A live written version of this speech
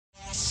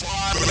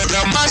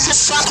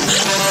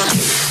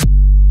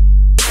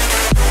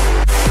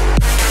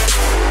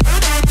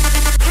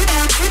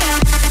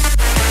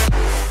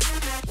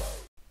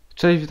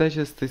Cześć,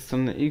 witajcie z tej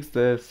strony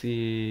XDS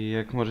i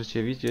jak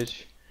możecie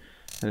widzieć,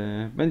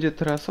 będzie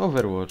teraz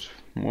Overwatch,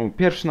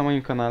 pierwszy na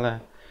moim kanale.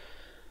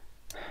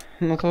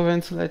 No to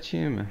więc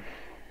lecimy.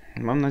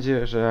 Mam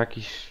nadzieję, że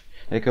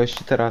jakiegoś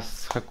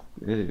teraz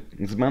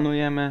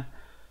zbanujemy,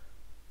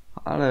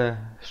 ale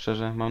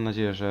szczerze mam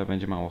nadzieję, że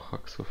będzie mało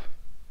haksów.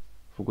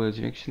 W ogóle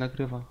dźwięk się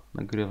nagrywa?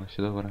 Nagrywa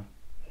się, dobra.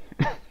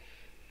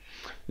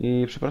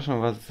 I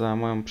przepraszam was za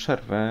moją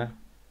przerwę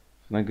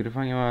w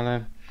nagrywaniu,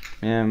 ale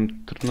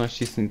miałem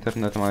trudności z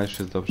internetem, ale już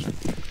jest dobrze.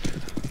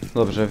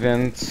 Dobrze,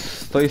 więc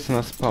stoi sobie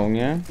na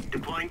spawnie.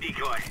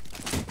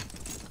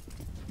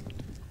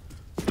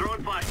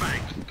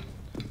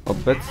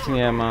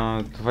 Obecnie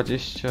ma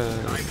 20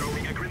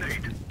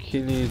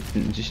 killi,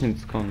 10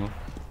 zgonów.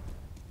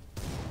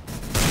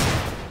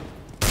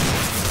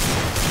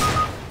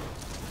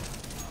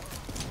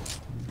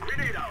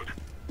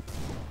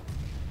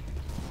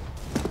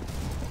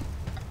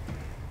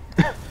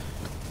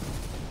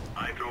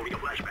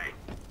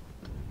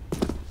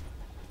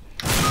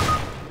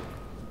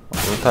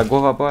 Ta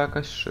głowa była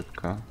jakaś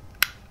szybka.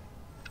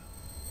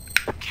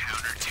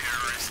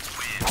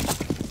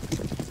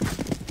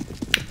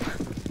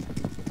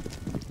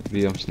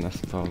 Biją się na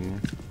spawnie.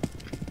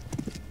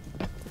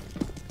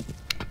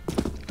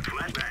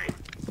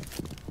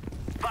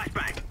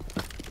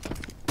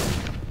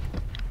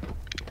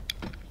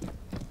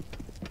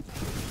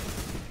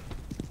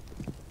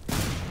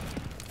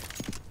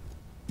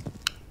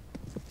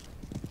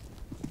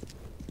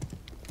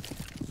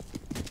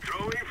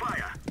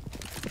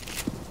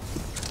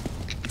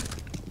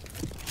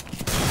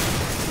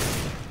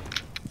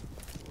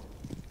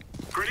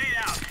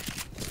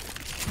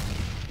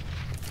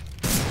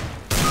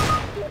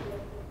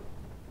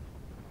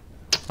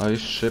 Oj,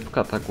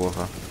 szybka ta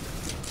głowa.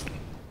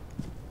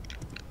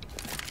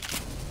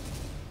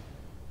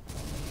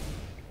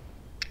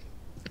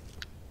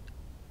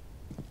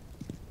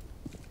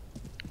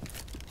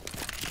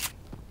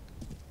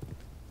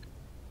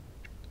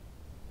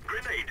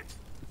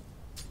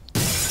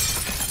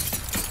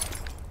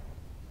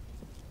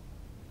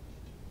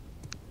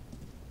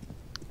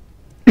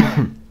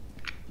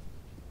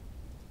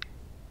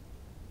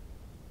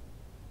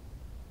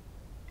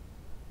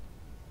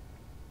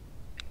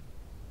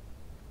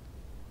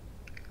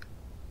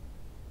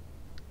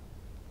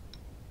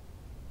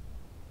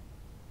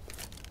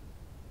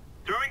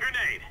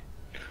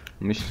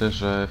 Myślę,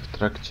 że w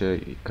trakcie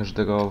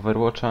każdego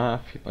Overwatcha,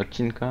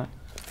 odcinka,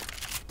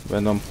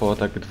 będą po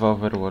tak 2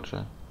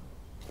 Overwatche.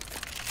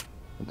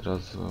 Od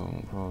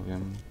razu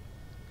powiem.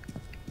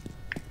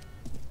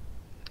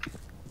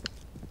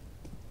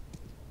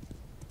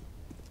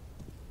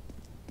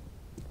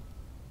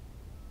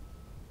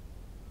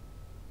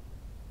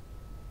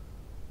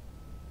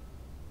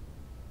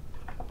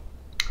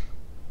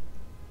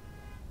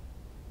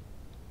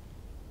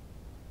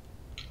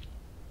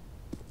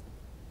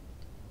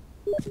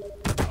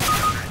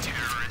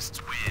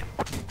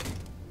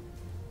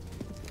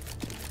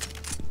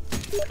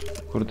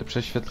 Kurde,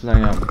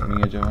 prześwietlenia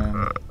mi nie działają.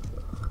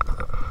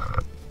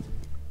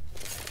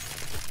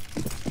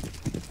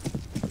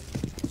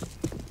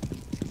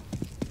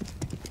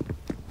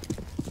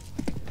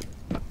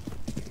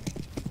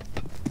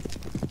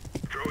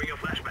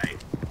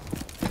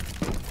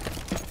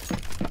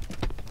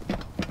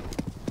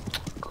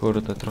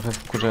 Kurde, trochę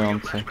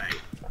wkurzające,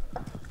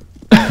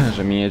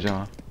 że mi nie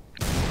działa.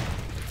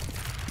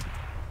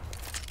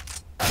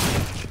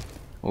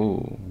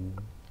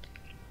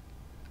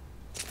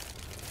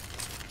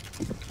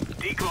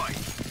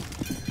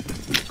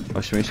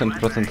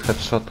 80%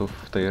 headshotów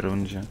w tej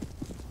rundzie.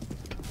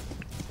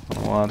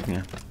 O,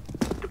 ładnie.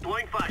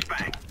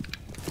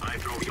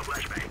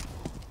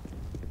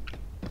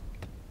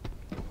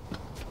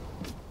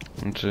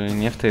 Znaczy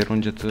nie w tej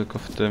rundzie, tylko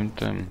w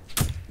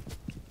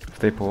w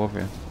tej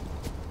połowie.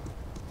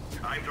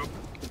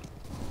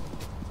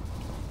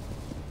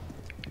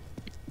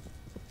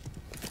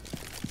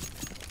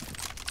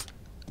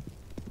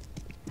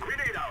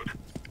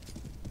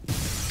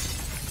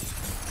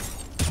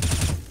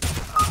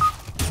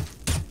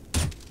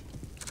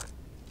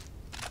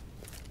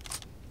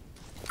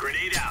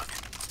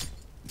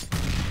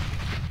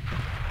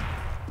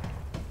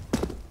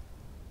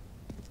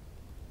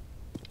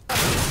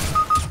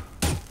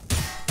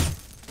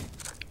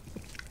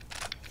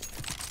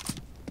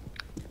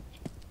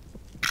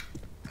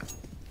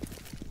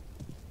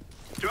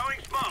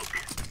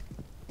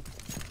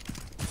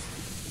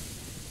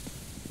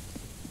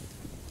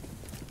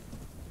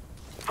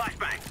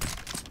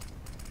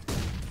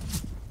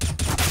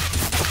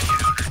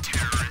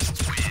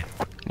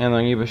 Nie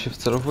no, niby się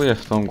wcelowuje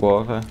w tą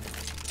głowę,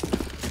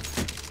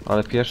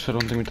 ale pierwsze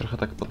rundy mi trochę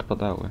tak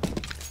podpadały.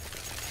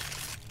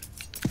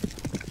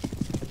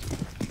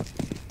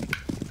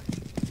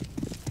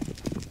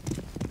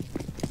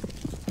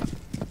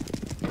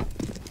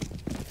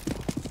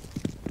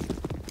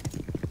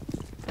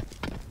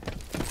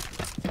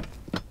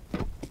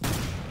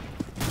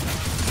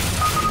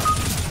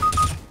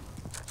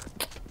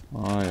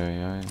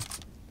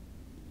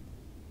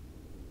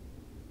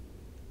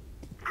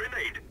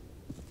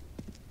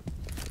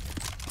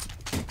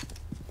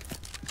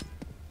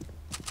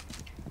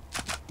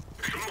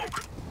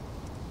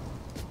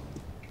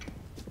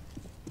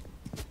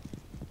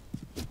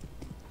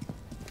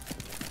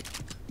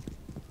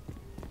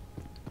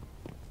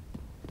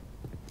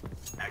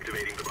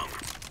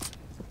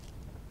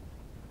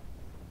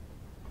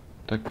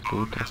 tak w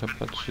dół trochę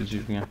patrzy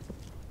dziwnie.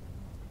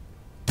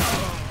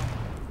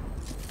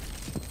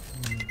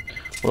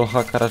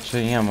 Wallhacka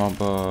raczej nie ma,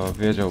 bo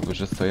wiedziałby,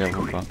 że stoję w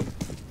ogóle.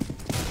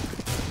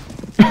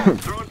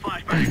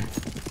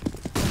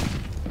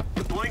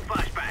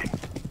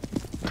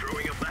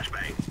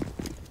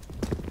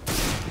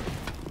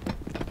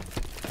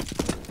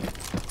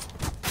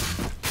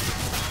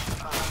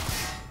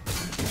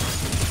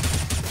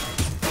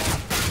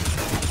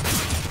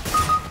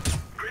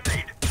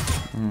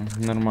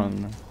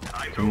 Normalne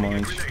w tym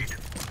momencie.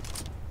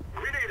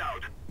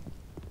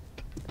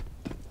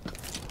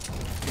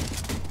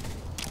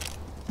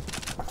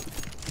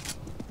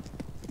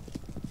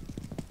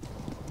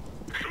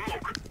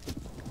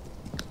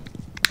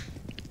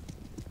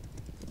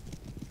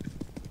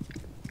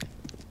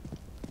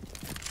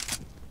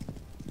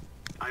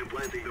 I'm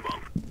planting the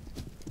bomb.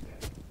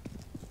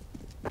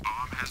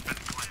 Bomb has been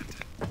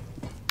planted.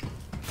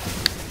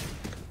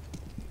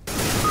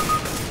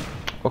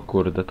 O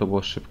kurde, to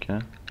było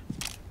szybkie.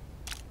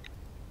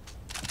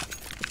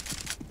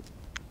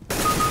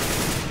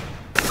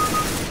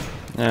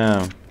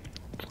 Nie,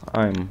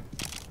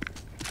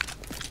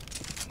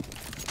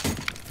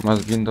 ma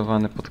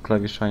zbindowany pod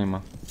klawisz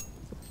aima.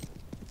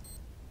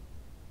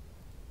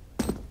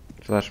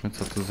 Zobaczmy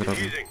co tu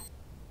zrobi.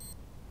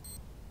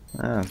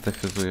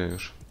 Zdefuzuje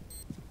już.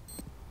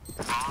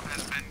 Bomb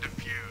has been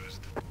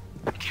defused.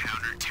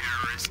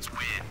 Counter-terrorists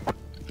win.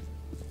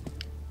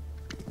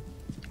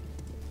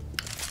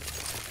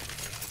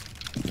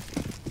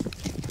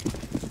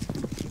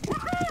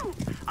 Woohoo!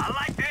 I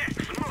like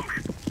this smoke.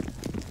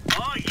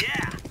 Oh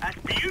yeah, that's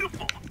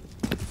beautiful.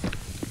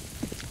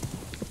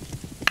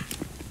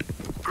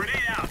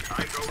 Grenade out.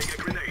 I'm throwing a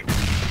grenade.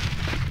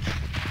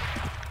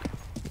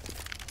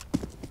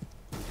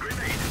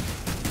 Grenade.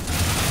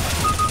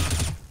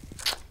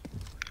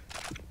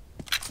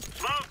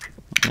 Smoke.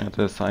 Nie,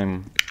 to jest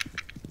aim.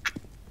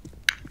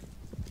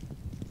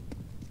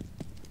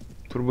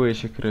 Próbuję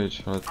się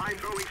kryć, ale I'm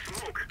throwing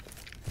smoke.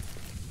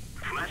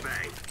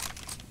 Flashbang.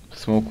 w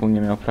smoku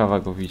nie miał prawa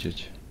go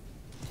widzieć.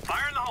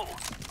 Fire in the hole.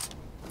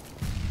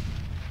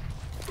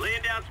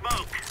 Laying down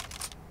smoke.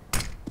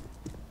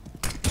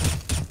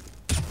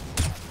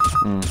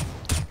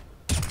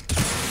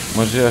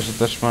 Możliwe, że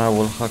też ma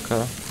wallhacka.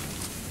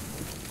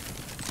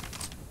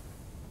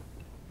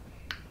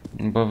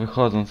 Bo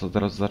wychodząc od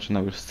razu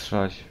zaczynał już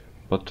strzelać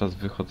podczas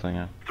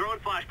wychodzenia.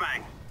 Throwing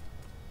flashbang.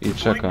 I Throwing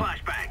czeka,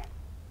 flashbang.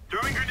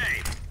 Throwing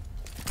grenade.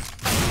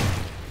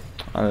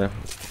 ale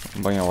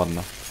bania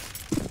ładna.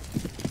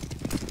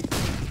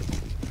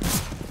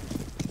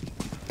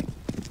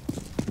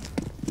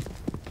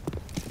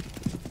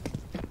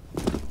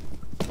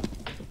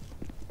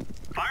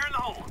 Fire in the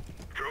hole.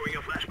 Throwing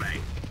a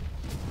flashbang.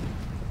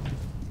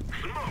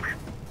 Smoke.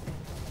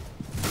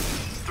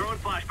 Throwing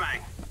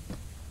flashbang.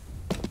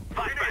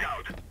 Flashbang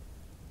out.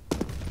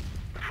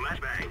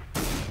 Flashbang.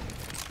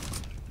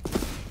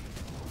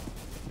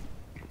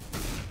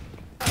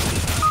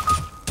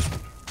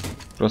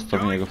 Prosto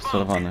w niego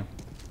wcelowany.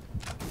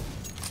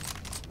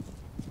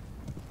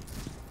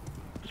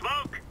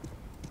 Smoke.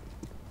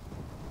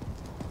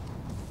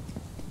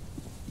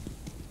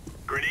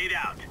 Grenade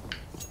out.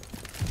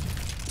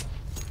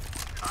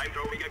 I'm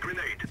throwing a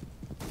grenade.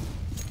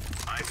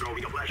 I'm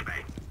throwing a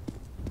flashbang.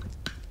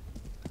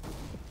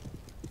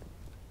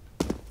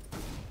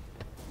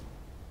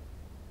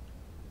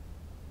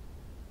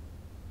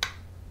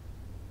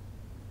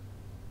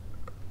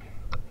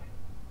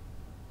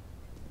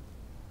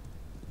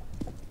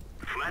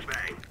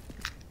 Flashbang.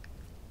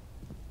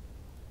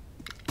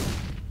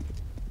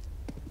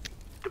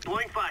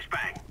 Deploying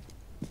flashbang.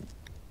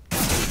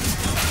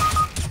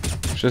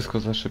 Wszystko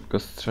za szybko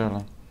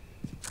strzela.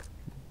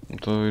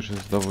 To już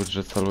jest dowód,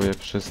 że celuje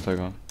przez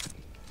tego.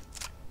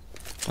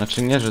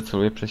 Znaczy nie, że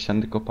celuje przez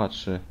ścianę, tylko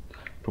patrzy.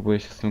 Próbuje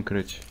się z tym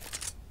kryć.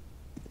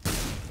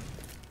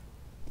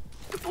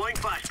 Deploying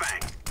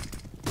flashbang.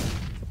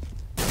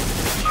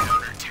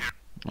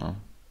 No.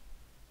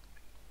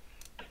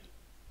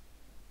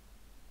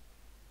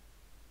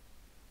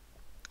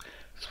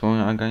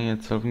 Wspomaganie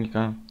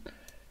celownika.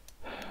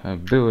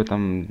 Były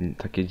tam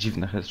takie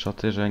dziwne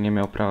headshoty, że nie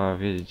miał prawa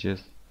wiedzieć gdzie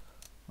jest.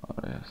 O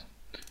jest.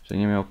 Że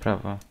nie miał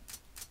prawa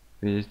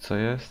wiedzieć co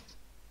jest.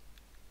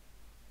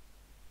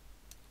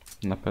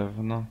 Na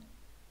pewno.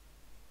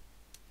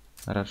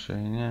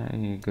 Raczej nie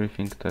i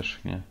Griffing też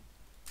nie.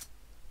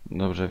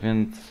 Dobrze,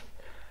 więc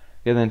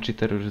jeden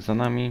cheater już za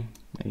nami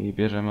i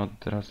bierzemy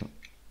od razu.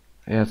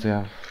 Jezu,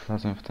 ja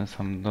wlazłem w ten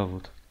sam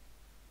dowód.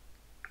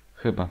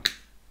 Chyba.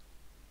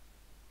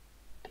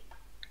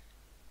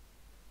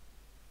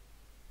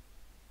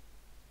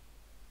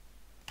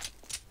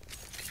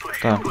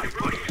 Tak.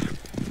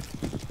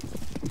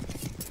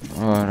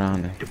 O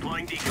rany.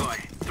 Deploying decoy.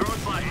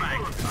 Throwing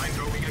flashbang. I'm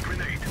throwing a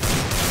grenade.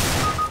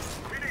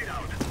 Grenade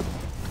out.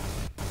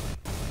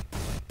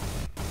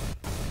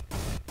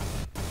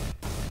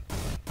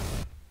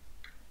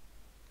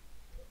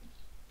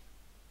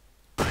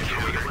 I'm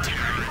throwing a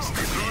flashbang.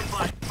 Throwing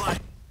flashbang.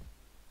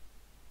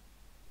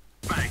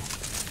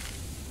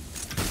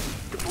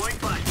 Deploying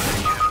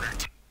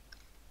flashbang.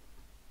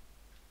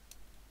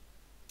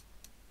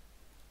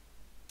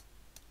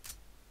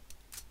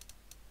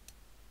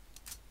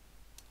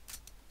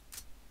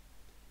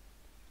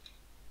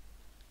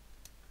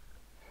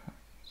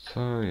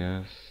 Co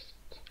jest?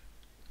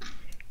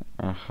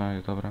 Aha,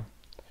 dobra.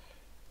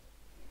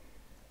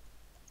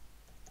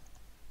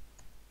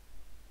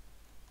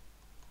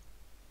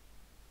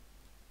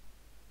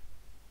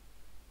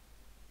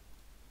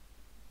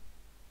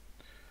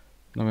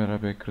 Dobra,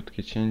 robię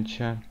krótkie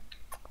cięcie.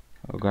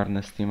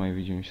 Ogarnę Steama i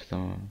widzimy się za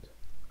moment.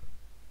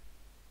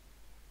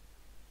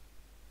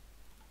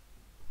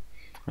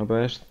 Dobra,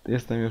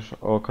 jestem już...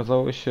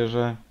 Okazało się,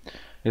 że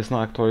jest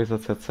nowa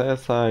aktualizacja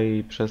CS-a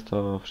i przez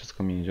to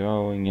wszystko mi nie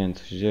działało i nie wiem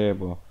co się dzieje,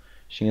 bo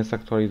się nie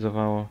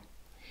zaktualizowało.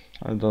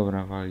 Ale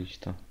dobra, walić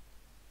to.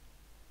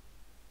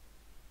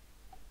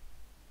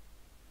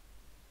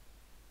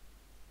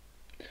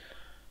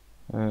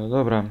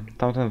 Dobra,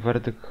 tamten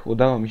werdykt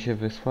udało mi się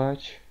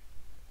wysłać.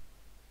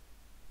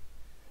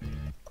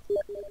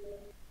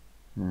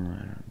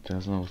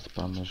 Teraz znowu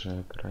spamy,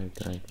 że graj.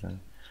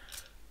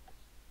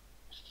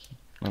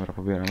 Dobra,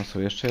 pobieram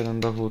sobie jeszcze jeden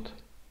dowód.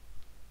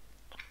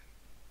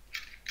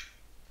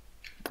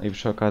 I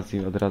przy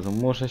okazji od razu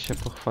muszę się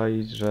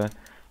pochwalić, że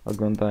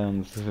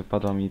oglądając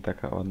wypadła mi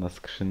taka ładna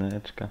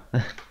skrzyneczka.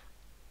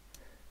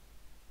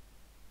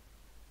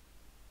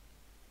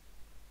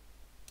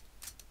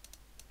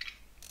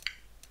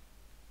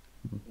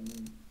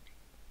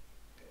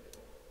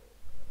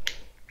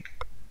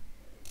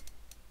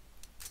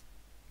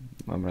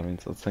 Dobra,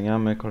 więc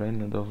oceniamy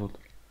kolejny dowód.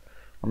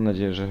 Mam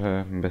nadzieję,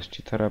 że bez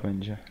cheatera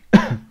będzie.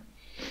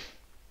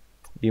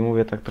 I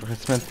mówię tak trochę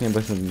smętnie,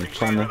 bez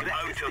zmęczony.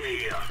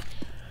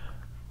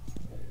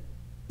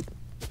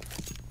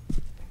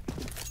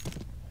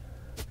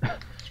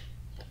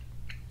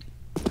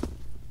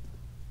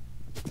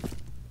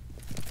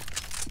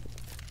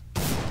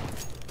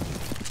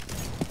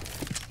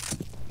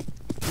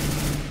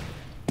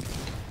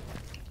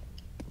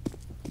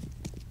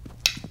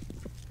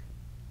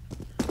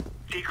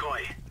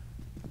 Decoy.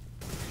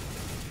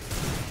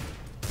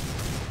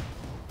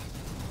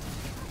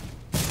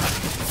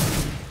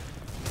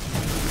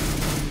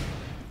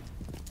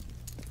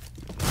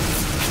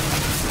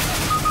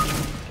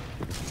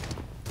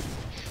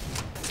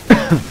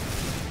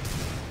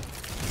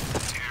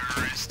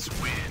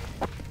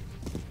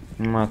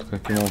 Matko,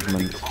 jaki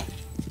movement.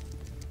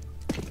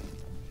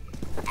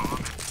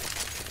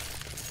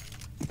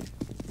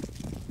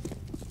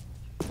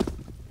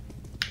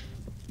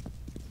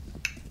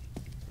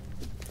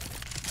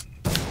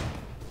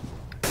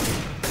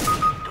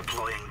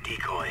 Deploying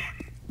decoy.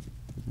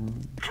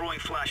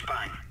 Throwing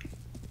flashbang.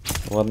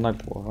 Ładna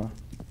głowa.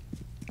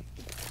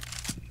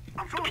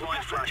 I'm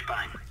deploying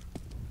flashbang.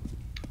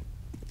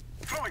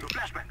 Throwing a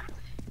flashbang.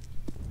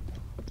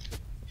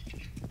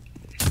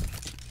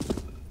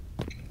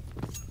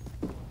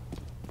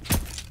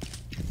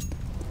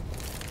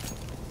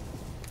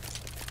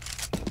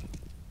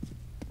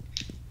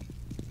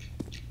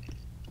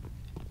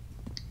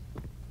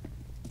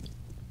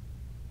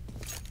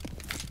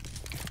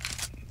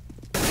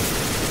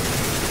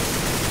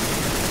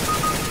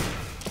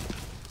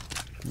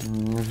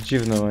 W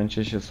dziwnym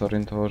momencie się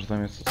zorientował, że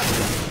tam jest osoba.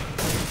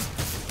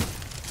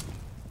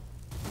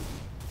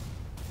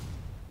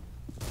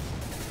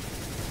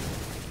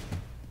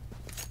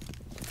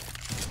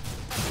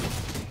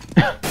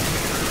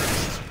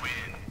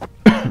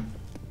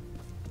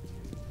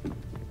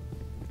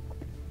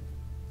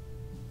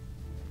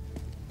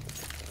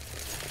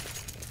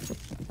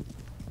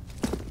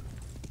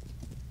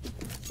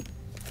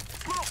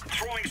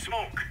 Throwing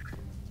smoke.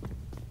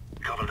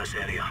 Cover this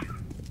area.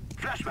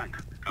 Flashbang.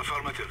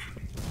 Affirmative.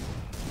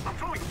 I'm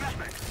throwing a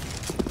flashbang.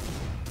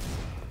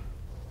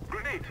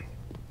 Grenade.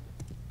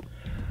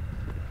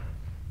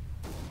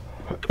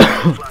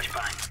 Deploying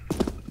flashbang.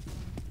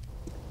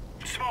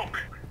 Smoke.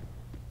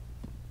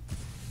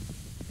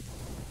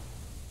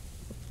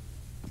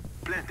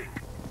 Planting.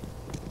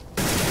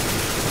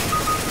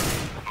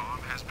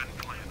 Bomb has been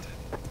planted.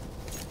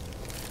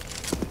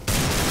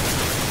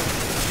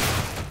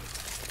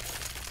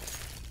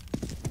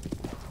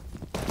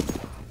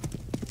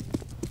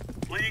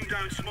 Laying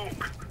down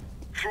smoke.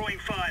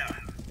 Throwing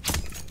fire.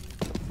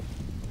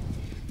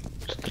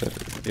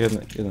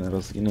 Jeden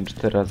raz zginął,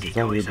 4 razy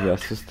zabił, 2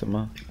 asysty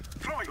ma.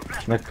 Throwing a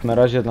flashbang. Jak na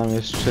razie dla mnie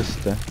jest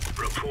czysty.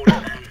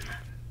 Reporting in.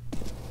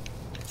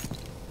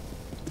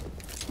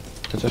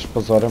 Chociaż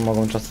pozory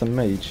mogą czasem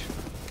mylić.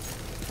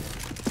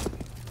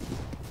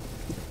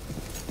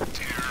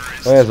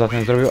 O Jezu,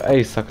 ten zrobił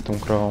ace'a tą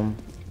krową.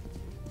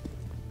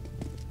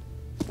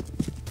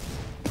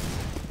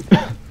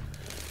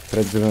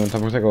 Fred gdybym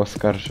tam tego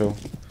oskarżył.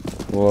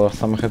 Bo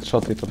same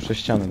headshoty to przez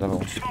ściany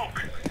dawał.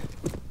 Smoke.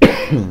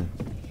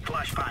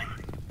 Flashbang.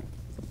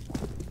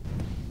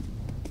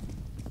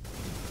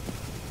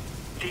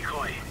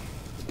 Decoy.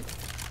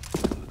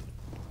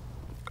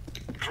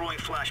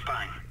 Throwing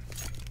flashbang.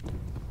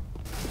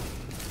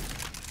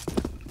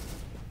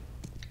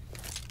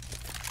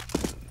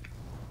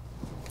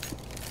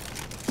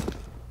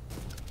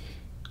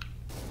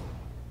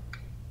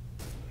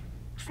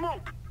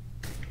 Smoke.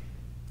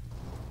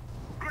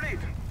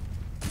 Grenade.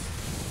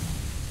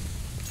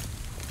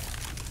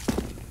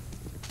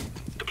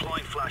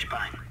 Deploying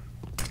flashbang.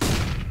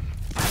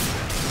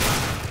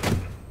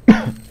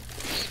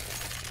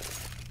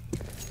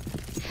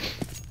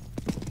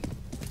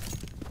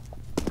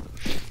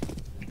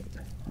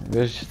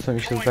 Wiecie co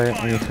mi się zdaje?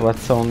 Oni chyba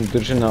całą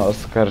drużynę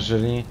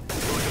oskarżyli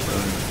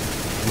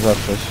za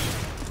coś.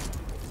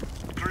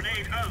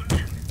 Grenade out.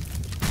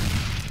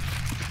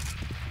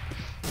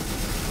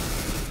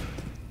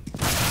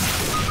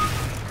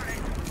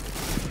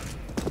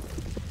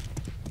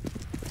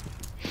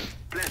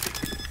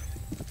 Planting.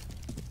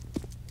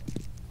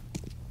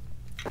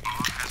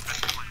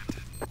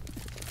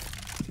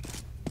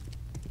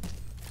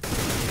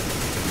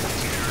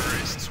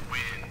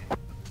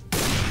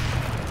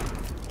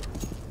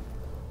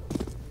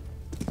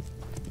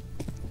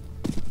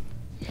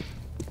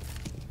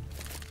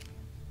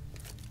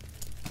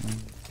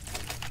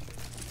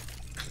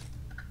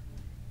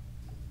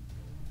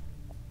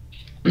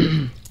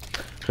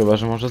 Chyba,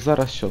 że może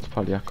zaraz się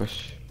odpali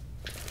jakoś.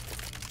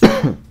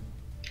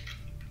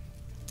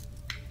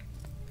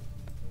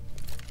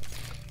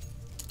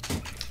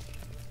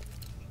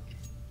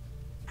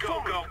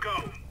 Go, go,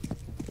 go.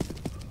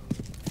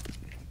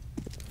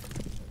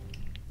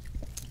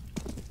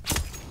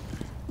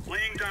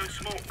 Laying down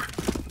smoke.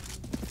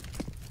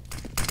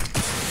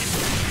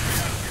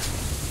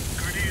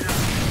 Grenade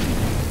out.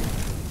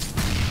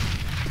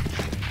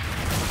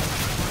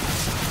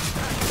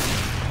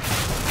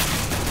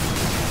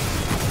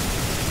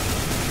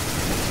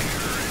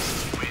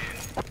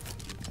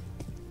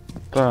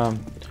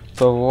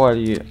 To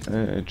Wally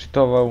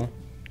cheatował,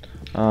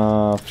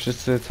 a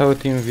wszyscy, cały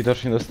team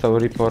widocznie dostał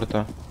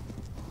reporta.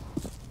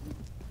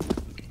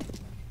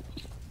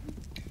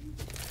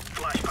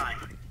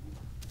 Flashbang.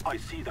 I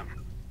see them.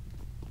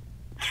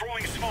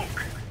 Throwing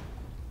smoke.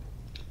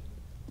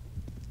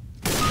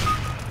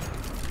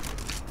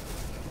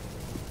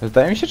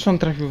 Zdaje mi się, czy on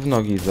trafił w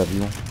nogi i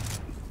zabił.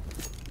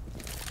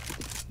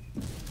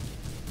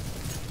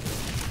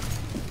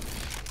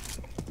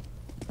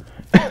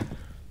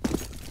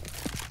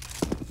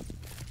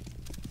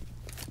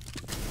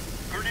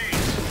 Grenade.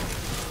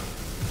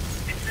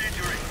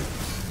 Incendiary.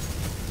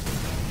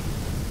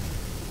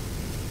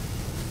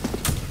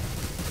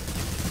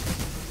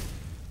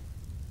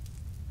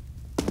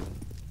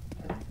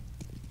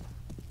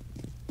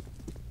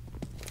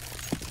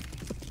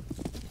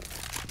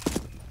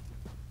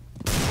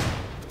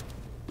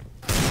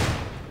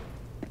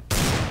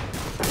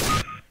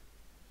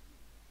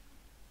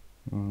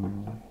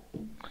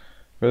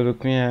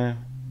 Według mnie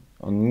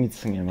on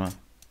nic nie ma.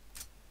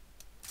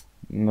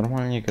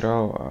 Normalnie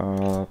grał,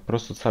 a po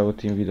prostu cały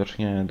team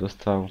widocznie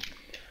dostał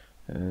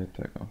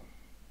tego.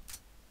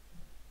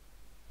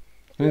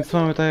 Więc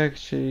mamy tak jak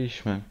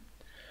chcieliśmy.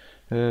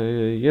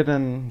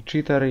 Jeden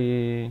cheater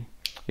i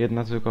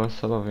jedna zwykła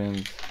osoba,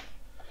 więc...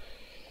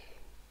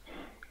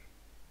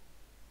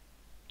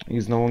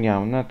 I znowu nie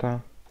mam neta.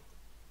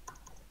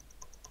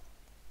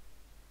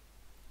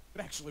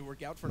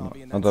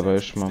 No dobra,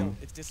 już mam.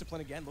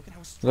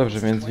 Dobrze,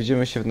 więc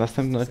widzimy się w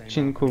następnym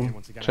odcinku.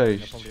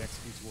 Cześć.